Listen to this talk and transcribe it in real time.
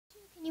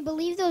you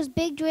believe those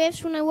big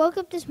drifts? When I woke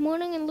up this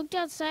morning and looked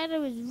outside, I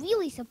was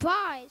really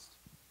surprised.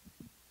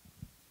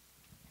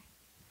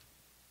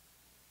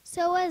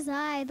 So was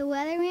I. The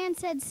weatherman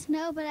said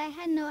snow, but I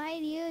had no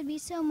idea it would be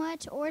so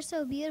much or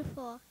so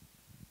beautiful.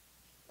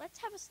 Let's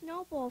have a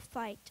snowball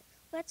fight.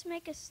 Let's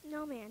make a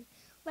snowman.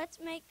 Let's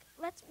make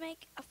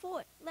a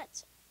fort.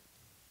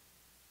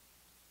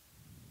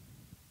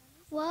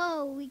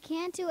 Whoa, we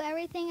can't do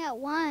everything at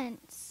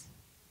once.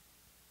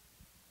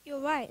 You're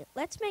right.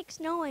 Let's make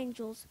snow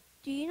angels.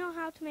 Do you know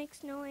how to make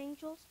snow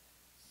angels?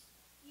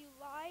 You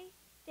lie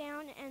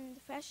down in the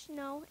fresh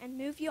snow and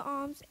move your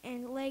arms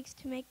and legs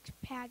to make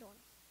patterns.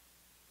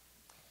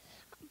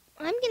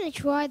 I'm going to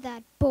try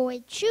that, boy.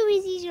 It sure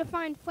is easy to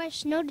find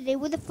fresh snow today.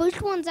 We're the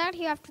first ones out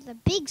here after the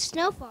big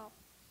snowfall.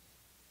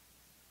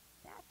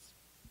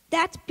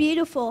 That's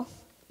beautiful.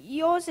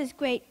 Yours is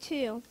great,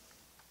 too.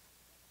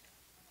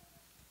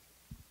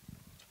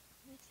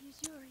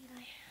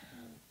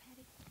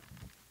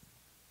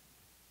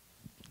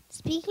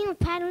 Speaking of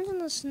patterns in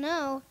the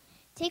snow,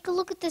 take a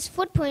look at this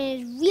footprint.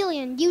 It is really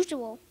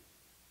unusual.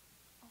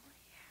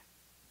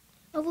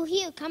 Over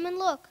here, come and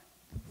look.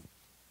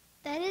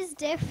 That is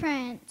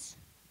different.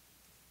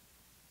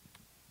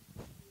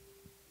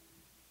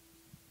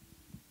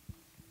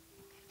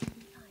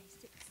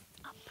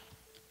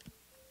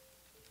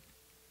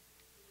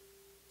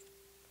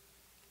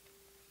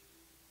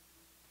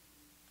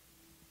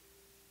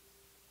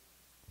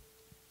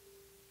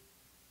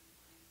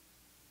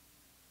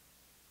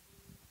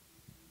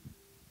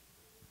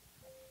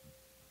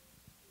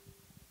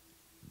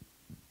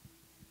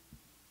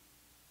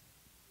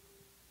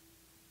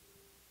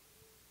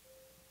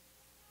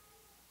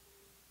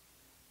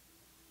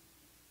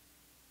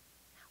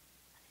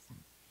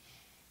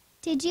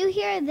 Did you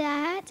hear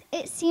that?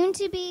 It seemed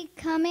to be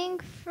coming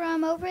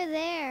from over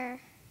there.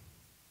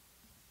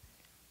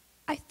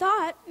 I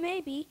thought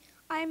maybe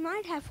I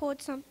might have heard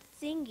some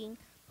singing,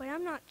 but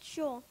I'm not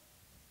sure.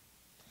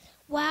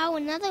 Wow,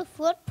 another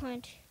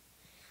footprint.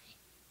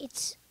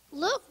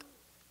 Look,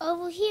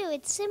 over here.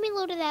 It's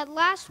similar to that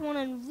last one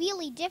and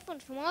really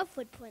different from our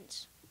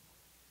footprints.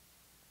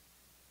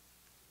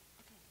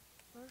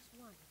 Okay, verse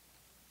 1.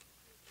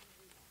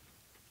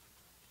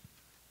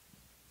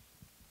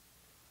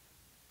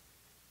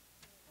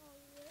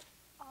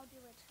 I'll do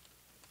it.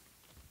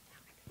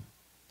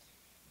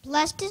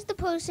 Blessed is the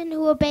person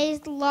who obeys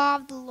the law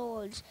of the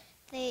Lord.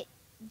 They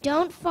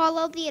don't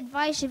follow the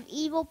advice of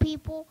evil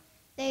people.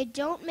 They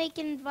don't make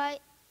a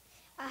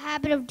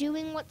habit of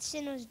doing what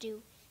sinners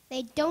do.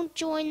 They don't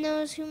join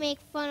those who make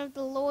fun of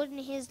the Lord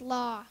and his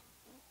law.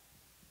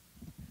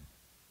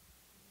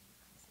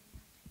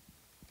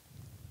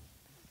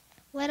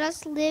 Let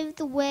us live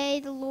the way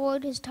the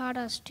Lord has taught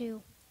us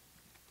to.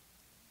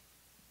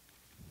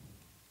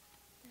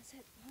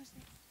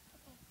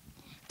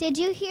 Did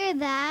you hear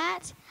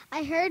that?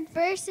 I heard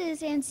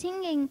verses and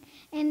singing,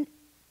 and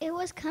it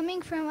was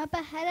coming from up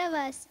ahead of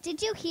us.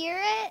 Did you hear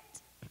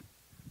it?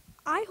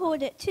 I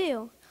heard it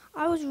too.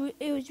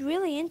 It was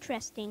really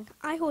interesting.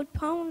 I heard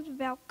poems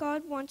about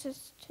God wants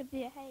us to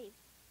behave.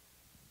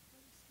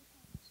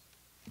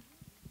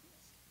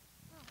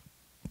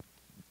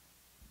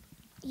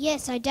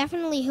 Yes, I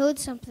definitely heard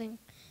something.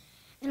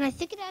 And I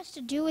think it has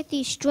to do with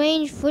these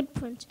strange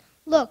footprints.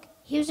 Look,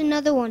 here's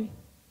another one.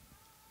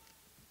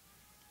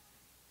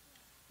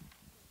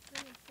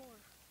 3 and 4.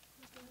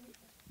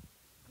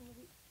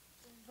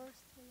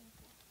 Verse 3 and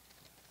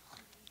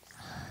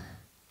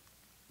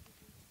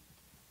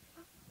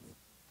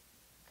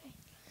 4.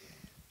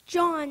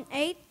 John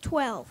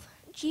 8:12.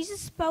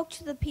 Jesus spoke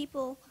to the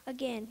people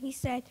again. He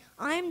said,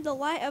 I am the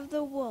light of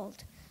the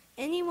world.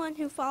 Anyone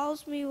who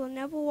follows me will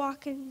never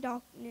walk in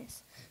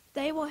darkness.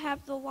 They will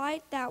have the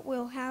light that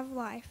will have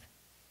life.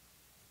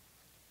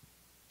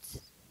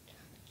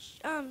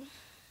 2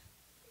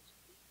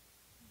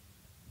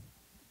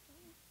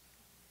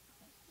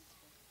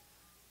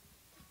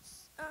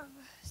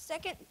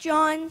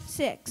 John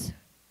 6.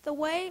 The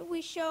way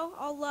we show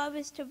our love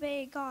is to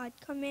obey God.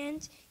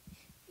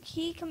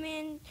 He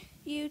commands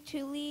you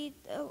to lead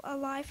a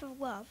life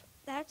of love.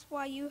 That's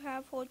why you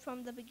have heard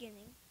from the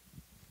beginning.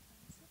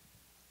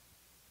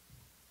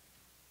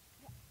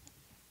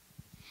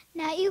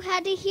 Now you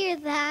had to hear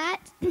that.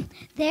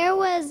 There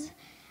was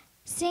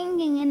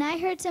singing, and I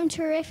heard some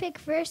terrific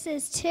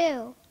verses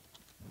too.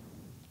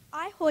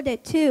 I heard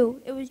it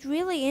too. It was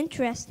really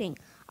interesting.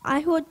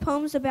 I heard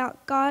poems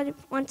about God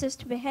wants us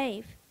to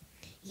behave.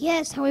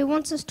 Yes, how he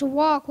wants us to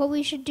walk, what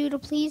we should do to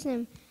please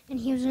him. And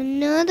here's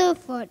another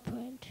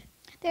footprint.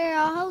 They're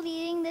all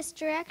leading this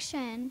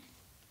direction.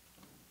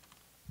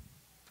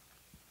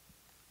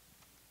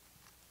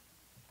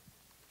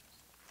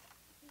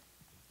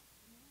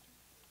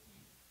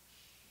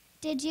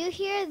 Did you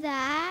hear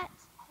that?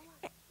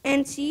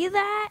 And see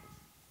that?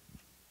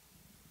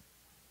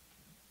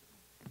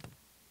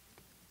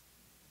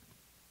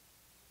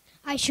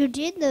 I sure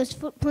did. Those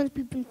footprints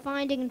we've been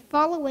finding and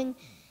following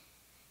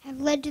have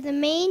led to the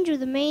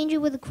manger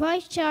where the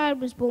Christ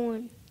child was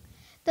born.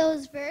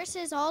 Those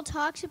verses all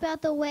talks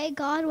about the way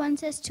God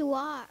wants us to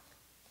walk.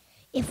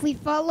 If we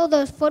follow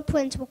those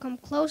footprints, we'll come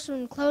closer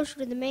and closer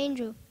to the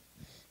manger.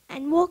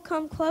 And we'll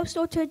come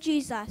closer to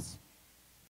Jesus.